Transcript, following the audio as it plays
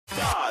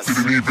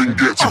Didn't even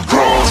get to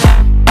cross.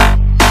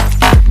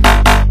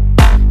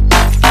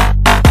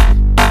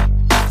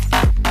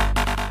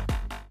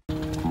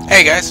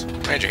 Hey guys,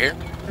 Ranger here.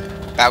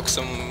 Back with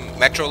some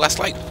Metro Last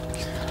Light.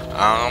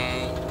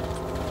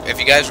 If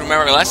you guys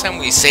remember last time,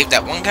 we saved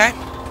that one guy,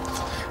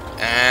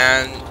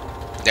 and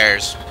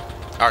there's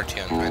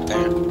Artyom right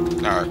there,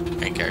 our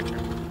main character.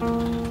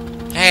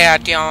 Hey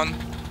Artyom.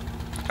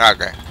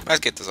 Okay, let's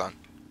get this on.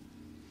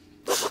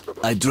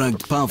 I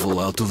dragged Pavel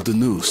out of the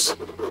noose,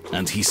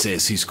 and he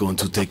says he's going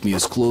to take me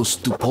as close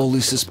to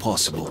Polis as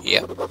possible.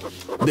 Yep.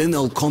 Then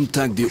I'll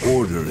contact the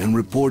Order and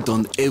report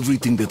on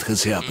everything that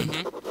has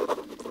happened.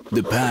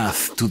 The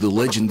path to the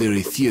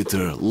legendary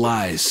theater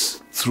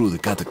lies through the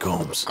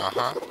catacombs.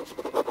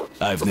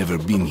 I've never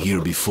been here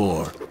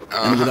before,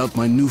 and without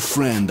my new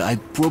friend,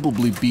 I'd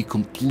probably be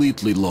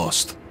completely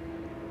lost.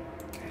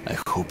 I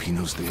hope he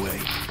knows the way.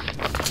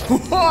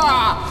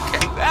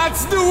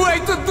 That's the way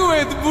to do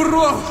it,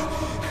 bro!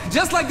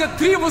 Just like the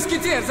three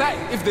musketeers,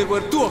 if there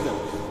were two of them.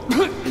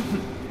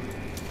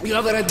 You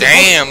ever read the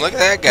Damn, book? look at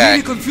that guy.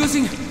 Really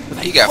confusing, but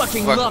He I got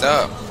fucking fucked love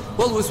up. it.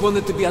 Always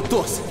wanted to be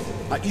Athos.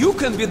 You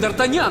can be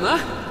D'Artagnan, huh?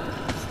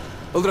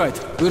 Alright,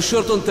 we're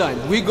short on time.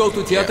 We go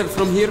to theater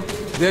from here,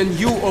 then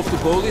you off to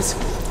Polis.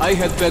 I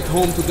head back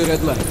home to the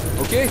Red Light,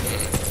 okay?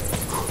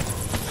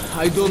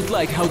 I don't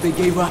like how they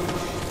gave up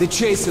the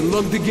chase and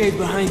locked the gate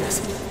behind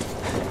us.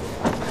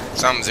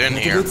 Something's in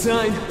Not a here. good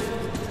sign.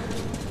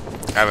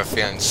 I have a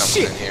feeling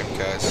something's in here,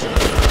 guys.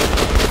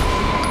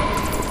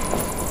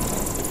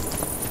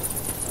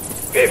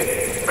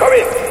 Fifth, come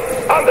in.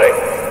 Andre.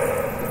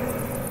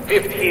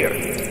 Fifth here.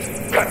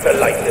 Cut the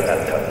lights in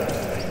that tunnel.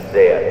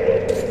 They are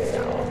dead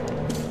now.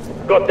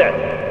 Got that?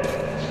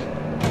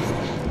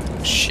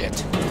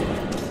 Shit.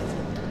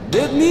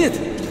 Dead meat?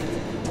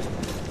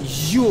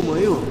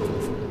 Ё-моё!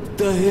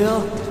 The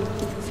hell?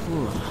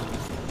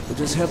 I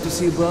just have to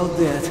see about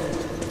that.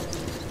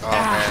 Oh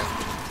man.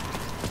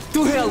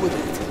 To hell with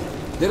it!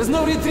 There is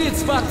no retreat,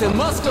 Spartan.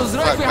 Moscow's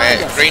right Fuck, behind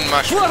man. us. Green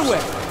mushrooms.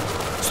 Forward!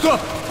 Stop!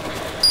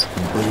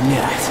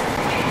 Блять.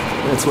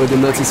 That's why the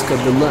Nazis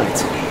cut the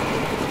lights.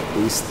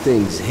 These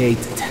things hate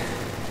it.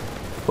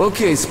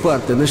 Okay,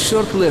 Spartan, a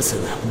short lesson.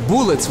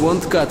 Bullets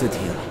won't cut it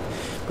here.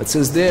 But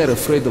since they're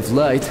afraid of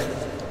light,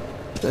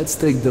 let's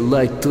take the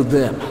light to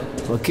them.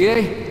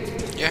 Okay?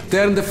 Yeah.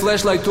 Turn the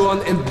flashlight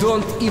on and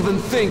don't even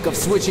think of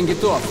switching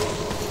it off.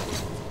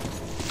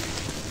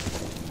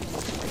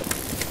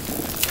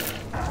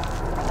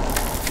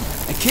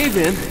 A cave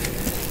in?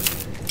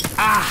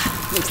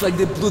 Looks like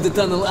they blew the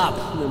tunnel up.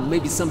 Well,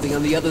 maybe something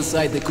on the other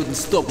side they couldn't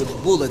stop with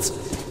bullets.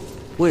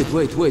 Wait.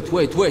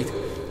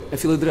 I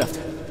feel a draft.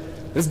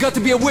 There's got to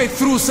be a way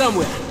through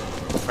somewhere.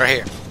 Right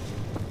here.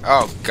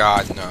 Oh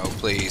god, no,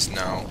 please,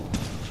 no.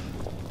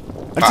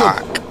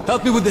 Artyom,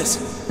 help me with this.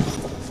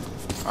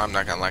 I'm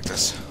not gonna like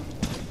this.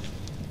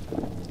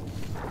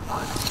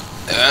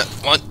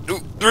 1, 2,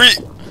 3.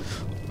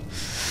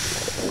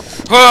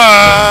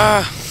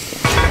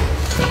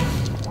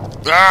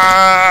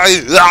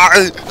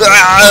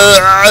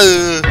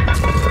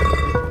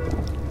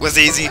 Was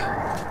easy.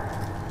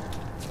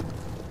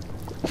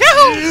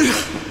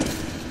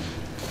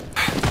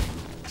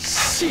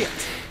 Shit!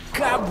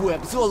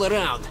 Cobwebs all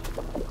around.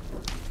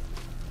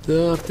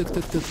 Так.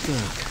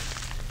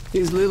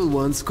 These little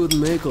ones couldn't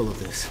make all of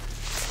this.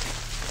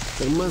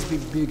 There must be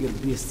bigger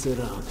beasts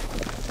around.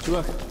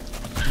 Чувак,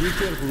 be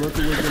careful not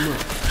to wake them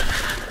up.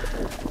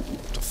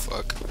 What the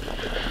fuck?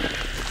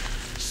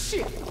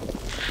 Shit!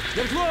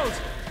 They're close!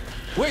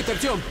 Wait,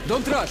 Artyom,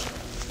 don't rush!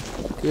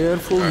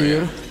 Careful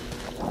here.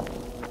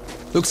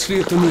 Looks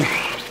clear to me.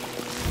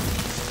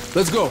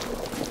 Let's go!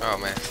 Oh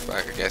man,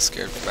 fuck, I got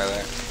scared by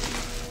that.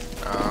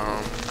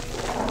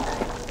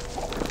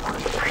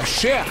 A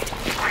shaft!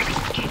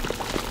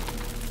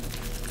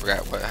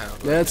 Forgot what hell.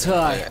 That's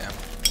high. Yeah.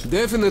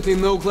 Definitely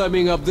no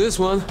climbing up this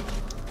one.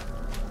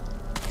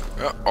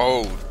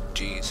 Oh,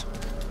 jeez.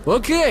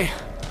 Okay.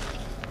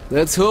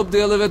 Let's hope the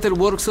elevator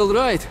works all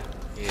right.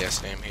 Yeah,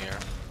 same here.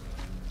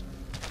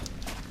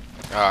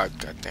 Oh,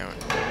 god damn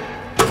it.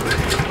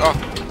 Oh,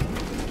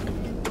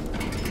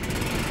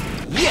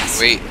 Yes!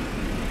 wait.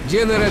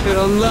 Generator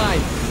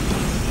online.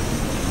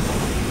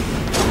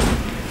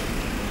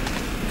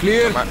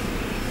 Clear,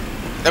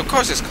 Of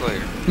course it's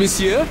clear.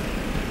 monsieur.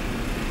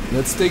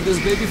 Let's take this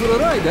baby for a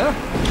ride, huh?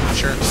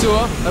 Sure. So,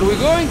 are we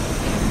going?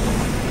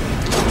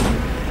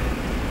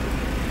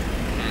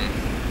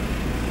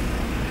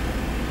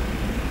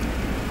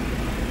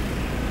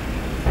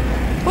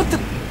 What the?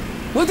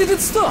 Why did it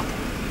stop?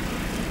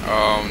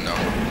 Oh no.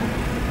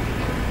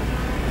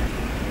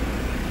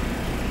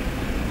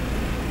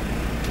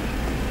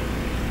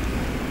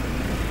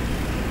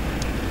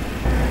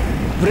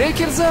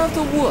 Breakers out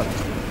or what?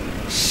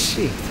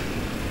 Shit.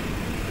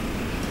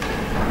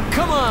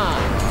 Come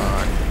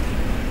on!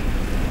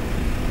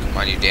 Come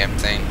on, you damn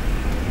thing.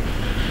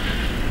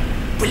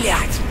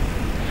 Блять!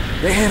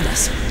 They heard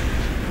us.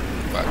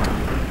 Fuck. Oh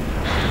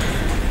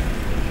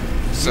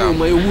So.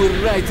 my,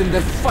 we're right in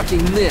their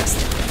fucking nest.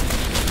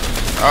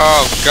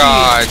 Oh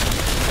god.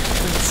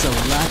 That's a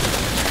lot.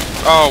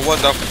 Oh, what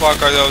the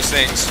fuck are those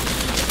things?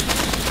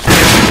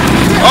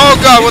 Oh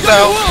god, what the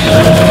hell?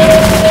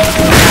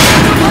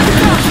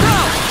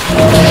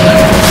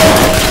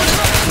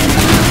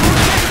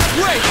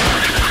 Wait!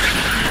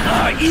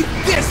 Eat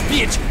this,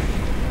 bitch!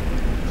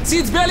 See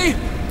its belly?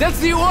 That's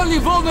the only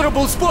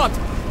vulnerable spot.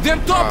 Their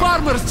top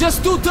armor's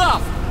just too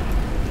tough.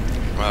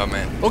 Oh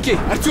man. Okay,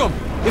 Artyom,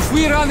 if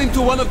we run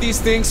into one of these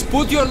things,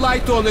 put your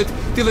light on it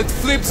till it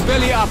flips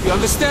belly up, you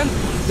understand?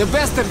 The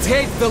bastards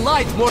hate the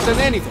light more than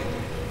anything.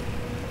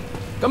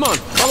 Come on,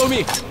 follow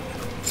me.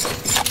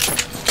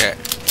 Okay.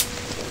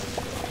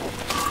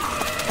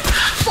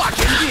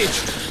 Fucking bitch!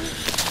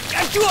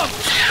 Artyom!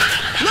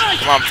 Light!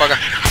 Come on, fucker.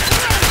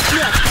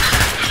 Yeah.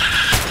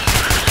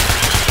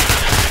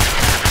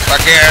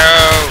 Fuck you!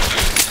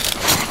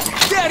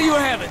 There you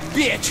have it,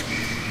 bitch!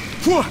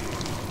 Whew.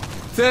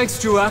 Thanks,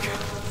 Chuvak.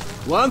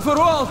 One for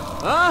all,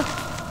 huh?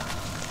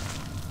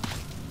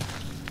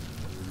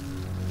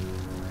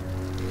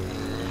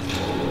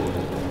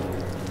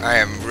 I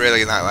am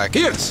really not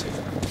liking this.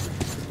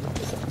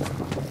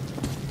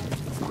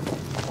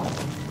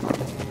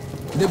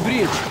 The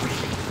bridge.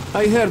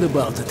 I heard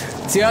about it.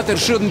 Theater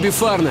shouldn't be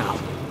far now.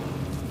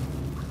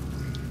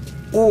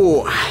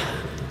 Oh.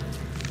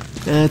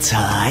 That's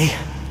high.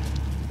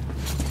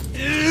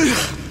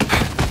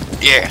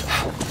 Yeah.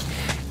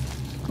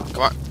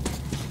 Come on.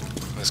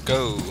 Let's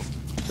go.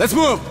 Let's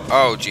move!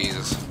 Oh,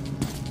 Jesus.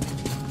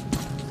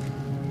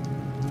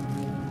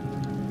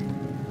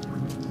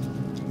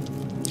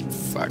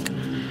 Fuck.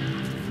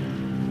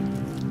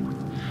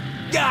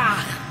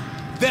 Ah!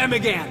 Them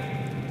again!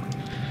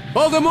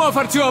 Hold them off,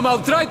 Artyom!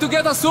 I'll try to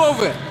get us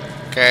over!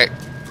 Okay.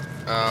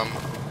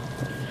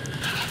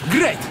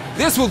 Great!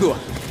 This will do!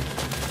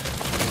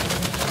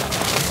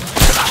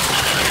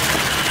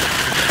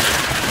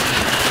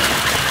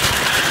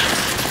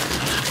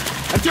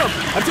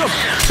 Artyom!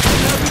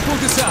 Help me pull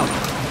this out!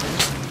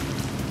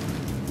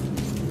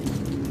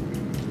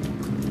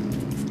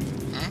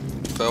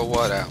 Pull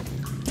what out?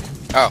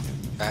 Oh,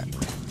 that.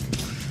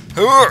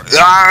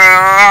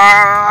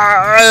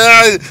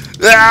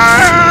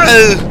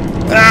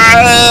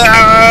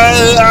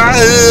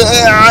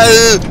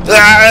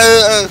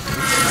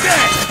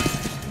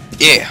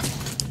 Yeah.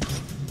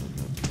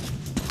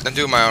 I'm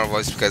doing my own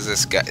voice because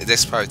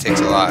this probably takes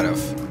a lot of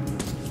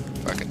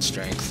fucking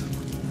strength.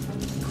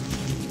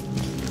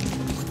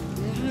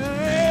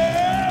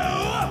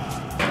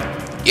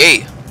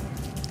 Yeah.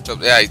 So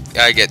yeah,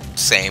 I get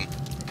same.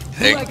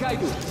 Like I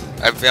do.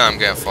 I feel I'm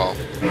gonna fall.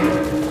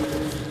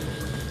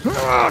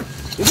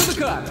 Into the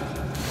car!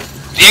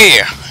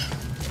 Yeah.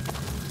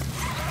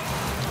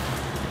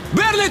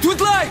 Burn it with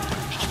light!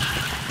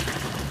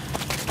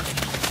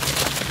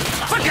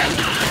 Fuck it!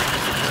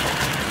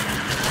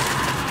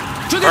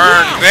 To the Burn,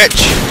 ground!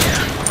 bitch.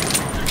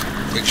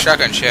 Big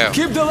shotgun shell.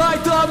 Keep the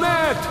light on,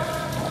 man!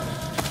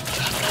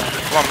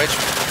 Come on, bitch.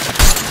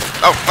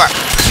 Oh, fuck.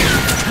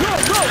 No,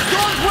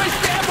 don't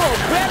waste ammo!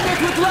 Burn it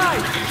with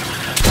light!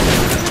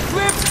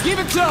 Flip, give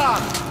it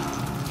time!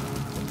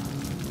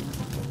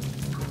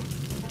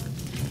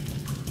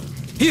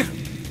 Here,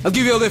 I'll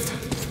give you a lift.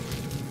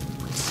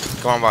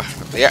 Come on, boy.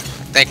 Yeah,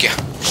 thank you.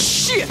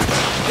 Shit!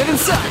 Get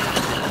inside!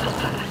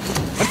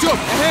 Artyom,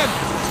 ahead!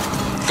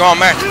 Go on,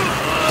 man.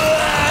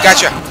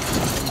 Gotcha.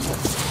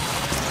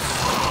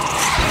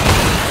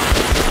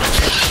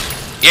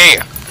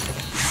 Yeah.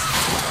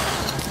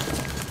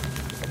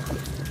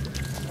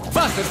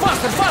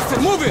 Faster,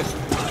 move it!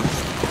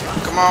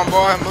 Come on,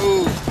 boy,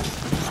 move.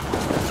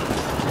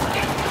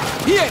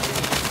 Here!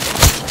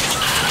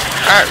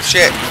 Ah,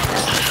 shit.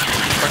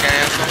 Fucking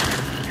asshole.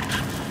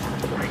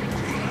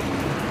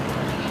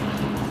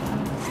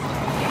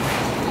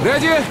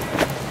 Ready?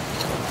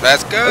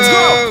 Let's go. Let's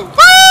go.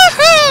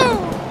 Woohoo!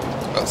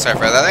 Oh, sorry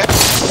for that.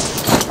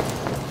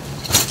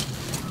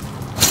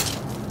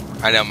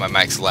 I know my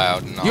mic's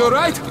loud and all. You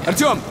alright,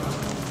 Artyom?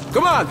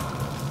 Come on!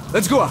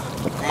 Let's go!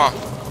 Come on.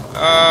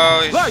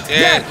 Oh, Light, shit.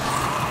 get!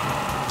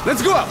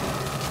 Let's go!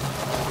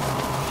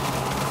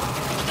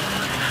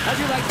 How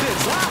do you like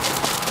this,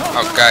 huh?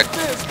 Oh, God. Like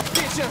this,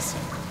 bitches.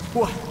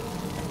 What?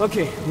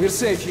 Okay, we're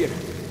safe here.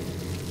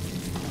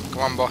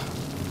 Come on, boy.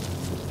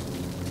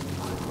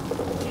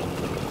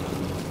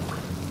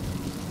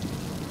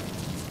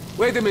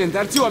 Wait a minute,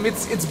 Artyom,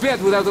 it's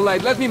bad without the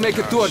light. Let me make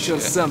a torch or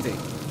shit. something.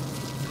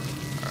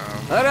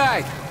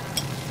 Alright.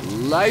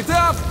 Light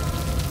up!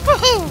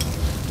 Woohoo!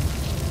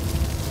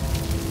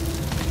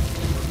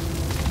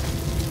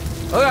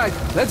 Alright,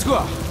 let's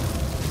go.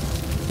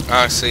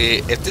 Honestly,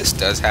 if this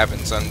does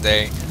happen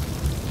someday,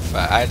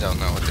 but I don't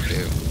know what to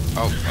do.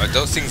 Oh, are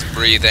those things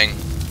breathing?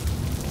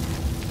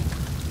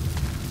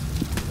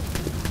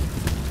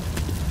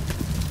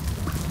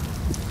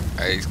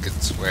 I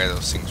could swear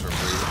those things were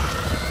breathing.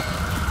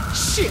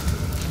 Shit!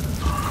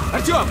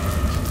 Artyom!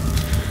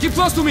 Keep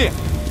close to me!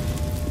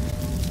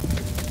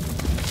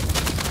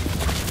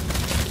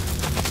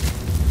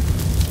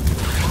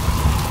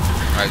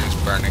 I just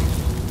burning.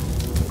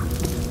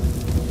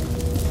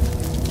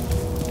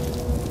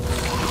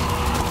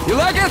 You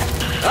like it?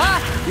 Huh?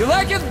 You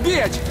like it,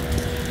 bitch?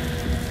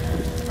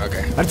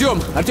 Okay. Artyom,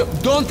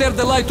 don't tear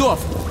the light off.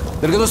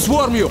 They're gonna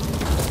swarm you.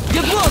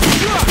 Get low!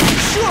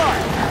 Shot!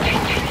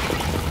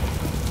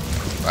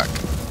 Fuck.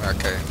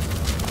 Okay.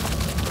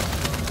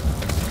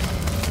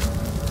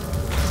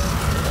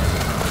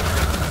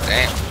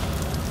 Damn.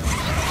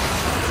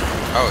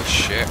 Oh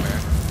shit,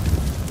 man.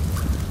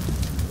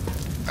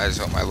 I just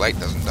hope my light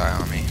doesn't die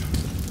on me.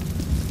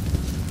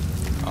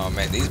 Oh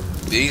man,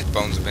 these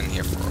bones have been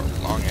here for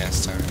a long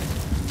ass time.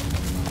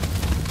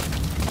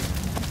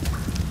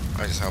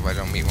 I just hope I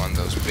don't meet one of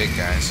those big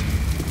guys.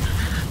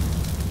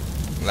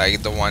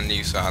 Like the one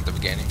you saw at the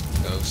beginning.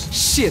 Those.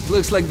 Shit,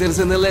 looks like there's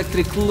an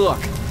electric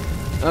lock.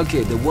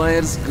 Okay, the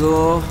wires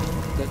go...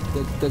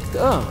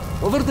 Oh,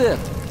 over there.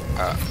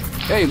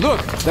 Hey,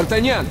 look,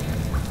 D'Artagnan.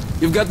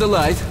 You've got the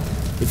light.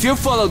 If you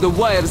follow the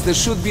wires, there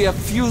should be a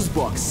fuse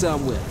box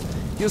somewhere.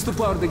 Used to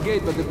power the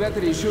gate, but the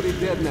battery is surely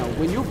dead now.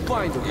 When you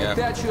find it,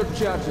 attach your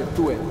charger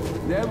to it.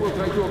 Then we'll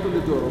try to open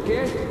the door,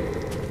 okay?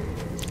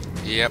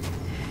 Yep.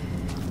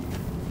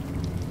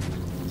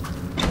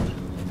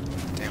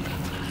 Damn it.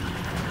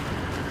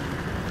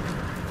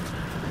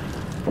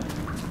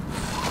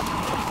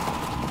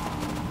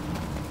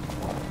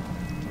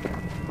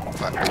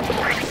 Fuck.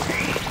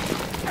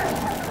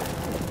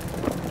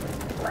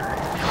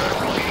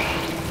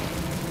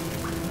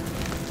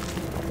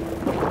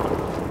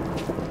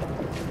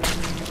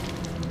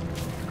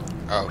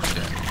 Oh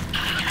shit.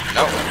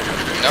 Nope.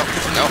 Nope.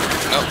 Nope.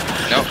 Nope.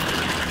 Nope.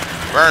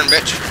 Burn,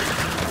 bitch.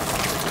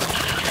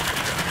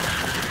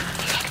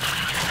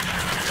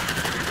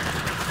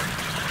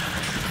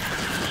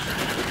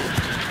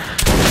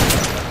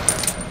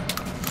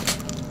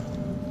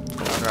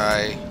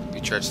 Okay.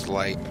 Recharge the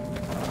light.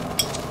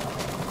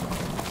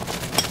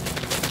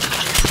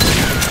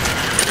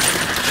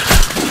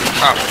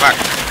 Oh, fuck.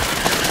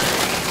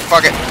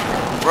 Fuck it.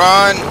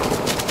 Run!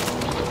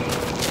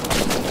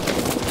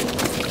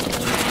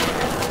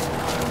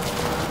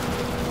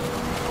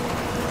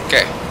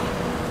 Okay.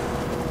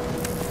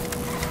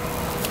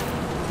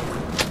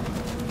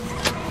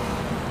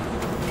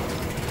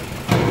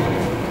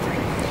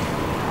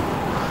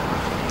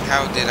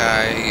 How did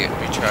I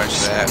recharge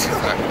that?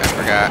 I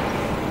forgot.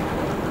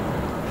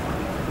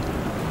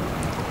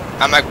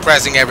 I'm like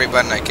pressing every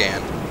button I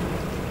can.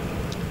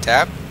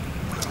 Tab?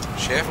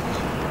 Shift?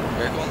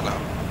 Very cool, no.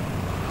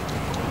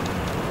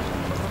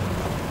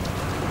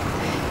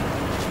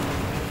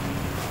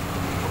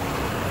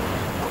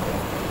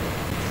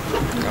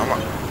 Come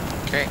on.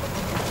 Okay.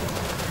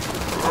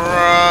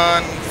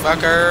 Run,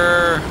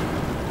 fucker!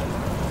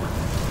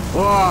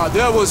 Wow,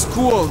 that was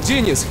cool.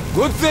 Genius.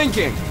 Good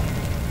thinking.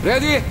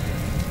 Ready?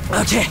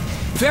 Okay.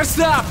 First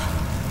up.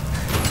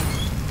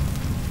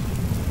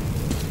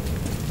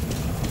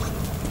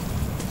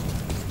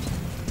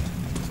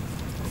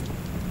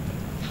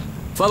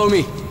 Follow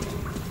me.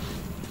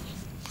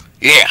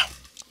 Yeah.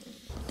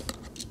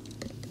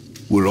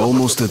 We're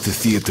almost at the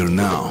theater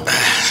now.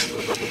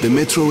 The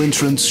metro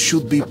entrance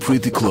should be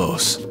pretty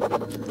close.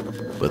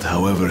 But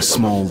however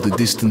small the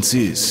distance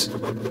is,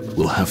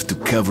 we'll have to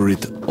cover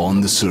it on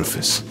the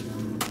surface.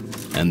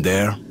 And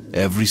there,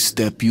 every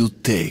step you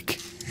take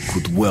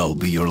could well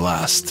be your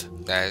last.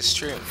 That is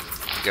true.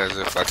 Because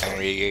of fucking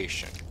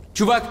radiation.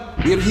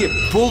 Chuvak, we're here.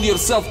 Pull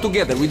yourself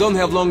together. We don't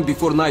have long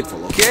before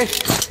nightfall, okay?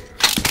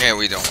 Yeah,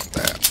 we don't want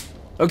that.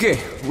 Okay,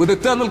 with the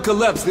tunnel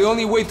collapsed, the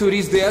only way to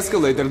reach the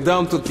escalator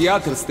down to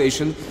theater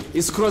station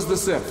is cross the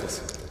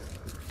surface.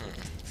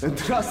 And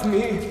trust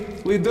me,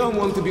 we don't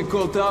want to be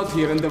caught out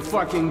here in the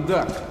fucking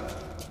dark.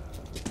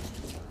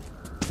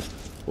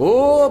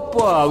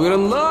 Opa, we're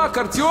in luck,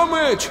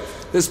 Artyomich!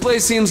 This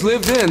place seems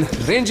lived in.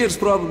 Rangers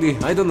probably,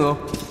 I don't know.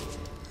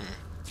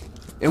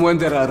 And when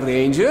there are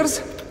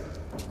rangers...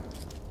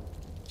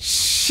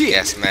 Shit!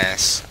 Yes,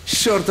 mass.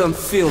 Short on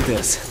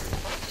fielders.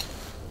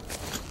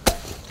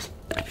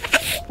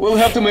 We'll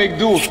have to make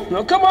do.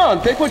 Now come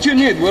on, take what you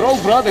need. We're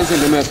all brothers in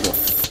the metro.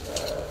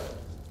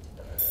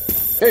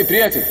 Hey,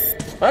 приятель.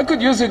 I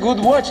could use a good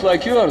watch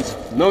like yours.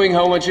 Knowing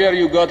how much air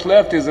you got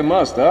left is a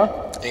must,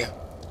 huh? Yeah.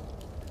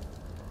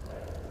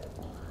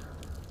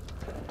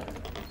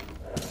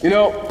 You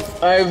know,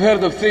 I've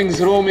heard of things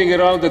roaming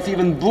around that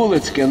even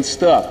bullets can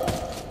stop.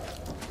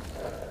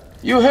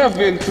 You have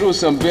been through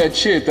some bad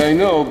shit, I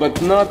know, but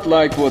not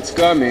like what's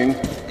coming.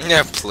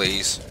 Yeah,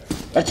 please.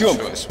 Artyom,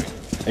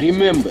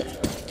 remember,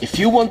 if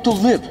you want to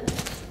live,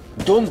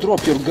 don't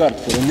drop your guard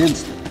for an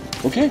instant,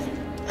 okay?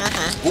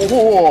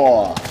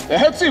 Whoa,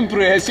 that's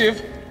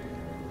impressive.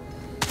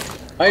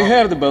 I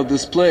heard about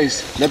this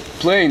place. That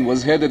plane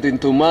was headed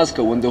into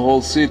Moscow when the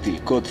whole city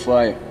caught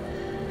fire.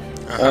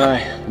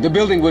 The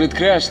building where it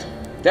crashed,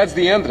 that's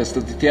the entrance to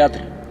the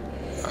theater.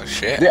 Oh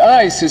shit. The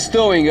ice is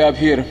thawing up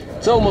here.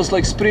 It's almost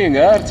like spring,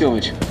 huh,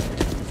 Artyomich?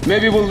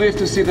 Maybe we'll live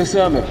to see the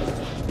summer.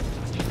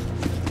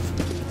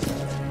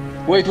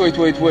 Wait.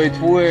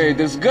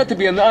 There's got to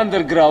be an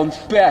underground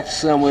path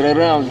somewhere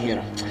around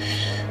here.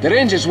 The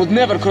Rangers would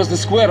never cross the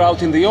square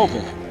out in the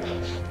open.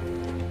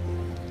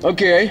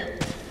 Okay,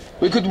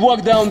 we could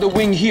walk down the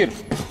wing here.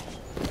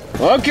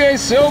 Okay,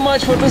 so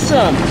much for the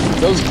sun.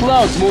 Those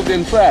clouds moved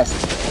in fast.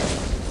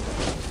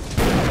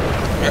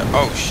 Yeah,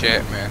 oh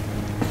shit, man.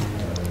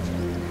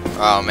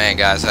 Oh man,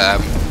 guys, oh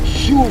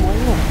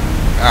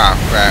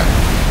crap.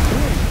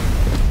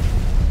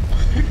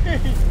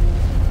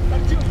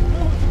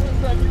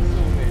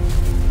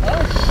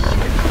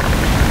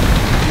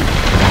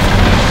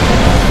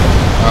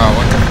 Oh,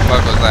 what the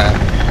fuck was that?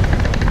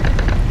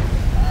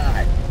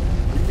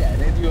 Yeah,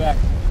 there you are.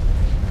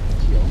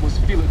 You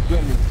almost feel it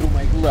burning through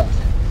my gloves.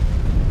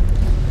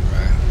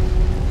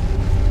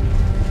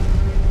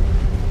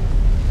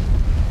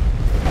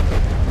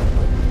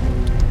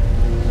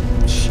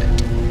 Shit.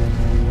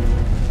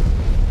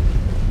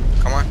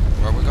 Come on,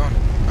 where are we going?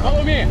 Oh.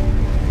 Follow me.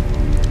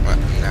 What,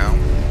 now?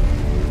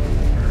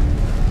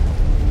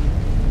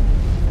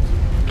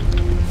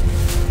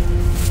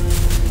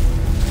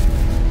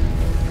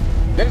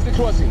 There's the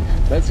crossing.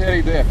 Let's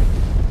head there.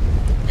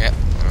 Yeah,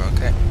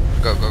 okay.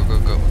 Go, go, go,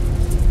 go.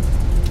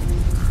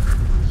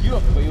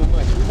 Ёб твою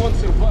мать, we won't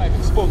survive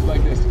exposed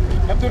like this.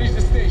 Have to reach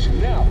the station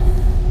now.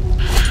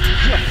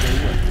 Ёб твою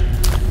мать.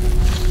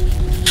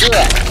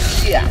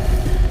 Yeah.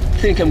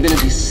 Think I'm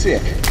gonna be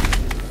sick.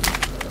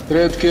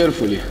 Tread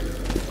carefully.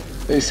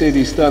 They say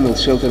these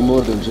tunnels shelter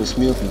more than just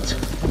mutants.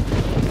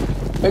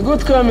 A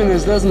good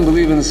communist doesn't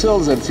believe in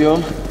souls,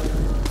 Artyom.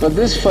 But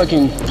this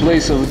fucking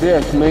place of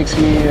death makes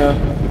me,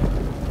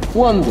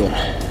 wonder.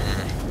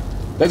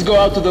 Let's go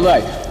out to the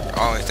light.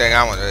 Only thing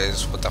I wonder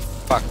is what the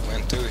fuck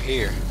went through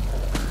here.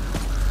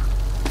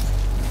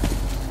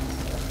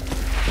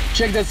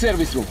 Check that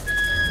service room.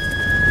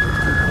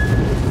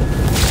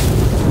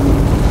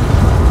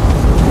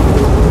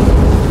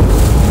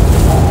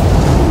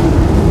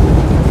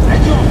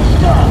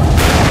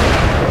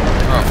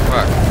 Oh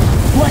fuck.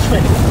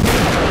 Watchman!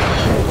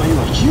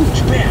 Oh, huge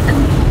back.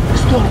 The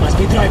storm must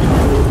be driving.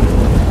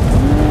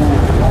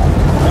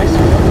 Nice.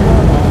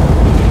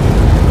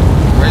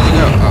 Where'd you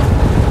go? Oh.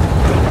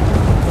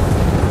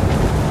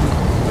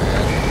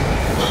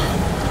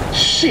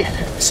 Shit!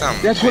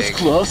 Something That was big.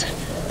 close.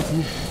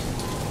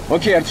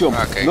 Okay, Artyom.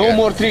 Okay, no good.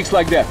 more tricks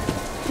like that.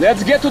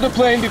 Let's get to the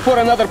plane before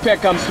another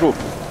pack comes through.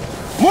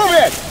 Move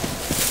it!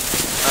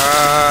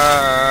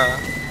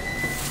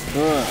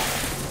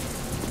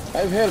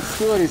 I've heard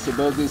stories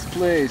about this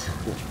place.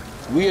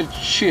 Weird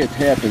shit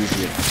happens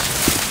here.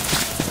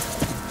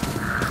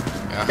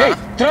 Hey,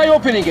 try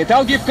opening it.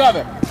 I'll give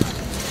cover.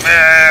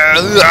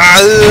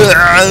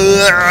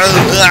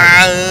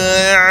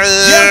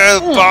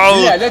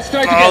 Yeah, let's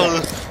try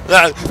together.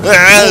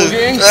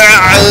 Moving.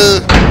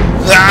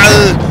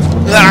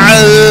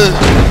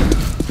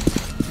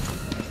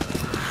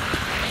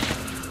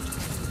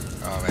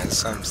 Oh man,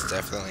 something's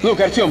definitely. Look,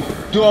 Artyom,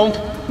 don't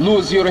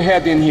lose your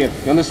head in here.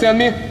 You understand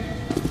me?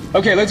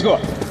 Okay, let's go.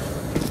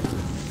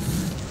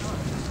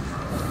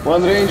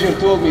 One ranger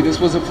told me this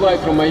was a flight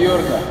from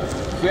Mallorca.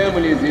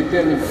 Family is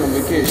returning from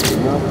vacation,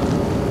 you know?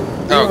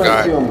 Oh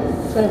god. Artyom,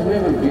 I've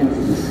never been to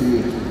the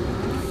sea.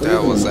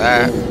 That was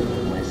that.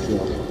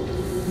 Myself.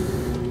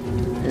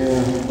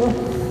 Yeah.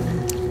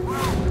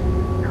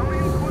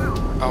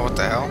 Oh, what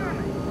the hell?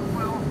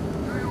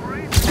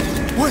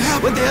 What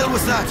happened? What the hell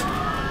was that?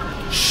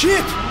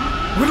 Shit!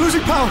 We're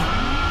losing power!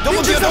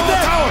 Double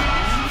tower!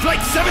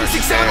 Flight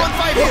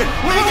 76715 here!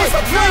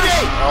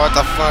 Mayday! Oh, what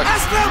the fuck?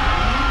 Ask them!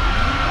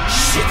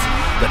 Shit!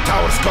 The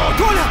tower's gone!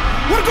 Kola!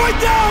 We're going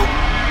down!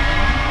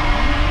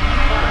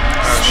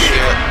 Oh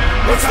shit.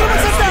 What's the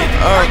matter with that?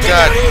 Oh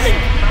god.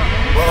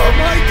 Oh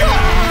my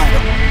god!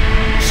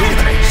 Shit!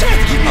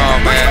 Oh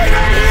man.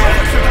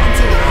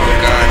 Oh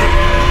god.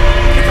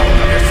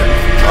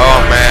 Oh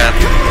man.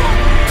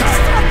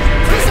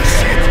 Piece of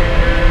shit!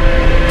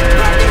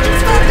 That engine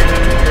started!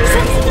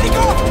 Swing to take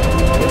off!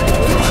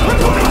 We're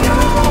going down!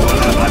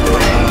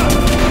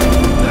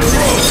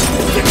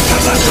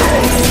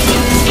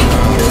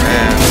 Oh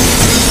man.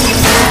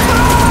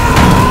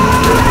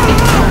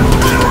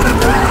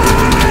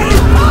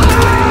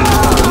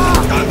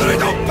 Andre,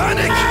 don't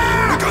panic!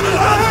 We're gonna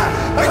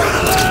land! We're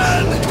gonna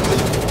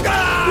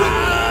land!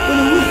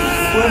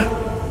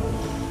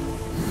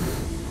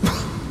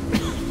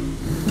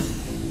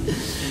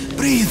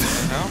 Breathe.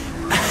 No?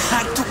 I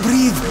had to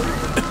breathe.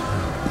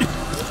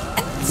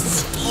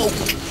 Smoke.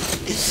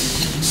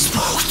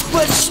 Too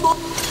much smoke.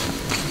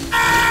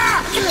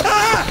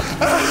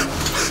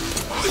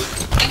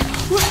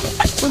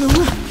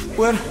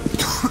 Where?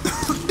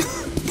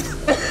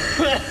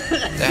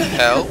 The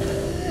hell?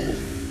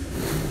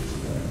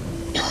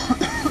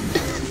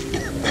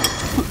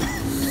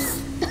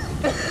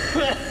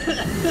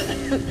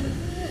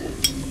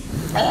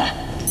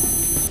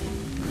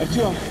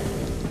 Artyom.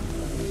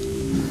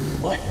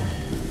 What?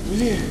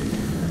 Really?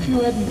 If you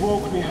hadn't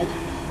woke me, I'd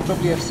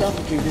probably have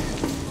suffocated.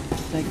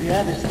 Like the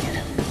others did.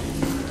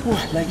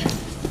 What, like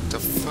The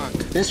fuck?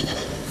 this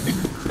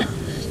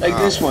like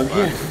this one fuck.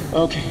 here.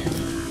 Okay.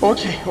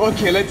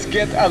 Okay, let's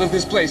get out of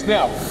this place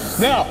now.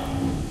 Now!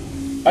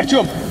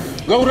 Artyom,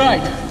 go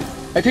right.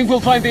 I think we'll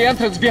find the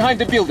entrance behind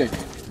the building.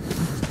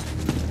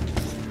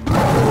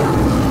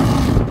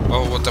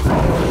 Oh, what the?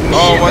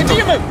 Oh, Shit, what the the?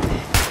 demon!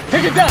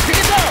 Take it down! Take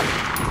it down!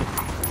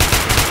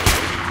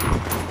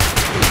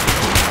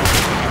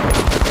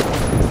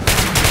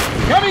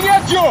 Coming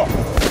at you!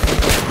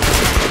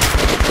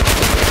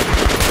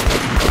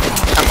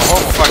 I'm a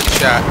horrible fucking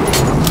shot.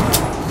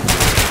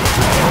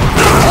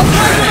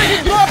 He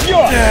dropped you!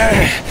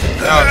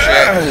 Oh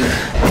shit.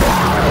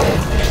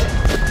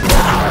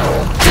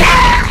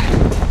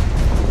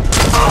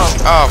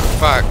 Oh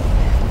fuck.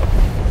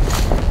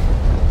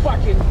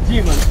 Fucking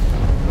demon.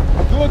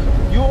 Dude,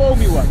 you owe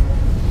me one.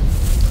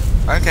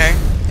 Okay.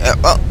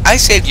 Well, I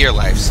saved your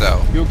life,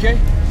 so. You okay?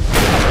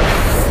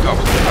 Oh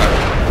fuck.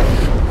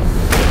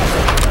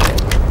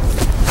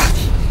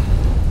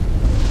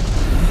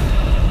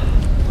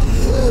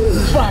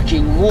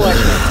 Fucking what?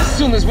 As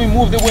soon as we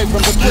moved away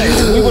from the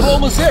place, we were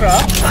almost there,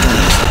 huh?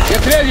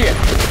 Get ready.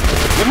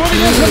 We're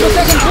moving in from the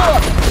second floor.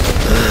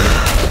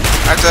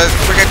 I have to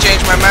forget to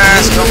change my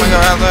mask. Oh my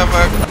god, how the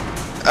fuck?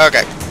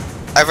 Okay.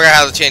 I forgot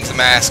how to change the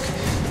mask.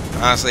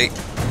 Honestly.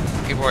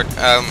 Keyboard,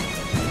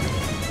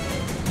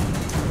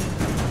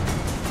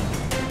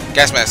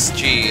 gas mask,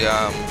 G,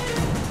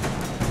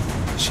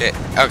 shit.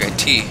 Okay,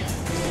 T.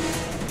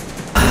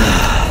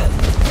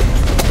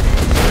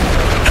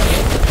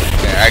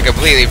 Okay, I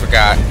completely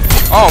forgot.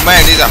 Oh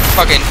man, these are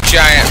fucking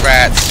giant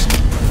rats.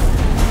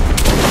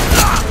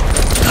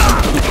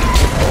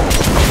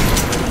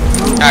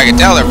 I can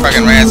tell they're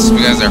fucking rats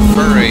because they're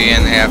furry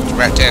and they have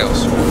rat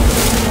tails.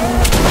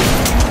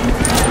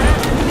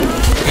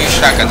 Use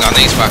shotguns on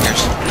these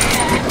fuckers.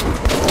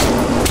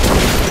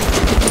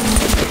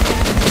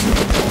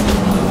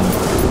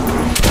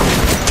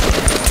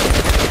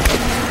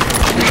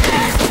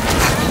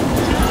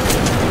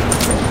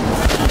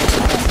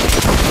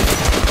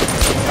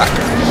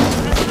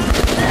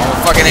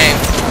 Fucking aim.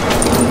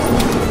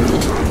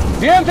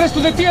 The entrance to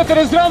the theater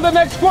is round the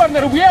next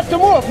corner. We have to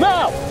move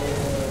now.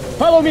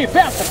 Follow me,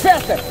 faster,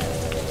 faster.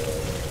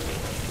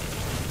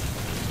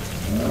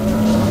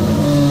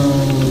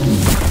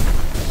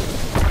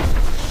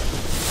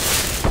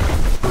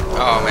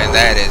 Oh man,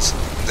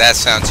 that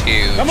sounds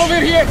huge. Come over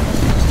here.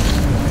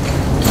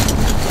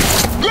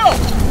 Go.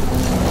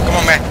 Come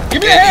on, man.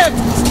 Give me a hand.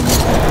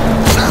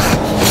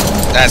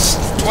 That's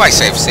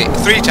twice I've saved.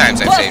 3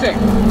 times I've saved.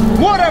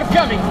 More are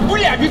coming.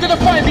 Booyah, we gotta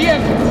find the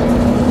entrance.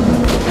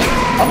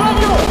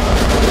 Above you.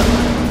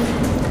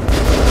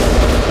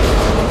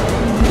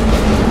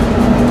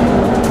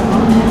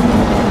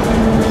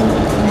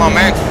 Come on,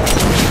 man.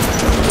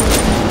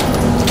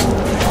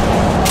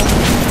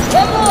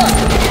 One more.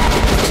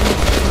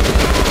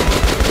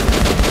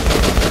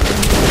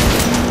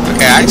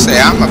 Okay, I say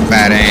I'm a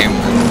bad aim.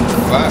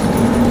 Fuck.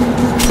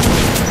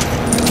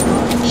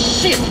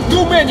 Shit,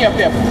 too many of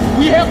them.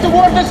 We have to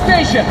warn the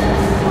station.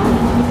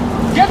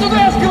 Get to the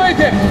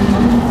escalator.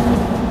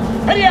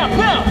 Hurry up,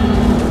 now.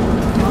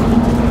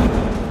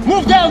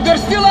 Move down, they're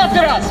still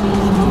after us.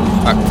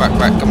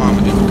 Fuck. Come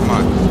on, dude. Come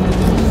on.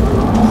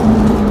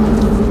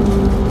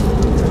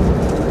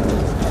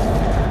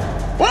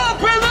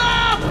 Open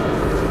up!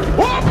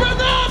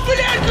 Open up!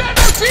 Блядь, let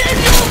us see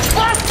you,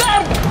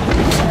 bastard!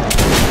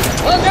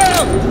 One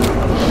down!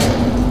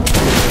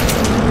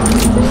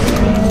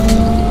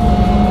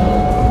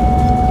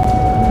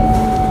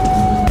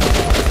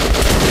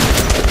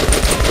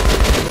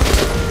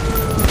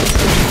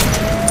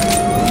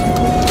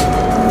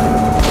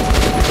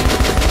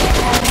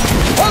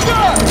 Hold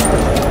on!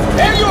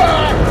 There you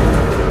are!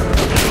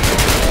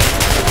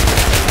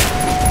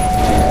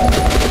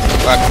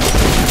 Fuck.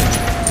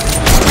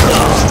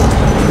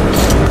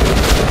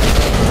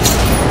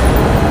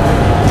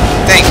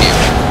 Thank you.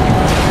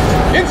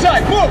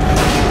 Inside, move!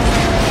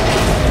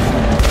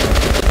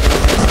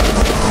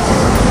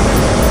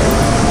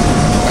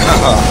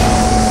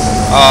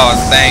 Oh,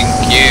 thank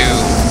you.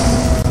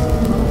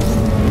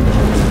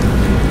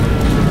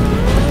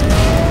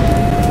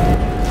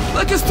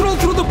 Like a stroll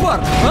through the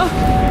park, huh?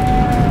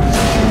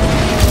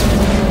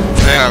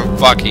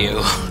 Fuck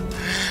you.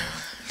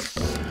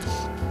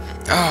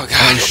 Oh god.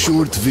 Our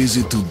short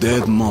visit to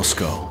dead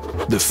Moscow,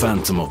 the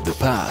phantom of the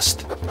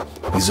past,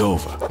 is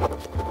over.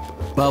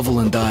 Pavel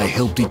and I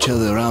helped each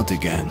other out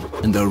again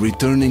and are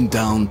returning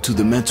down to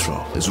the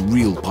metro as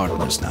real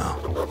partners now.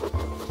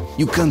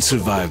 You can't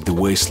survive the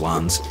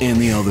wastelands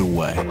any other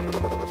way.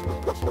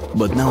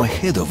 But now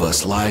ahead of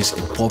us lies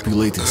a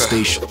populated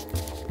station,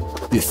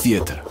 the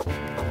theater.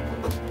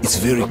 It's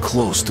very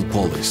close to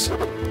Polis.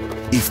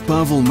 If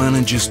Pavel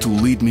manages to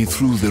lead me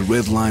through the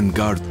red line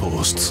guard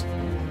posts,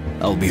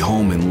 I'll be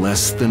home in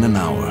less than an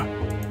hour.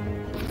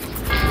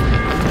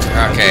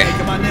 Okay.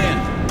 Come on in.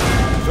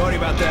 Sorry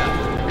about that.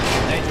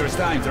 Dangerous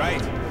times,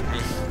 right?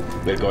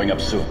 We're going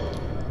up soon.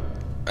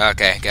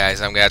 Okay,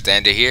 guys, I'm gonna have to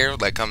end it here.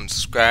 Like, comment,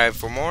 subscribe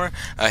for more.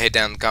 Hit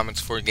down in the comments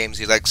for games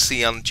you'd like to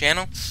see on the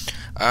channel.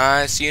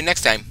 See you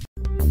next time.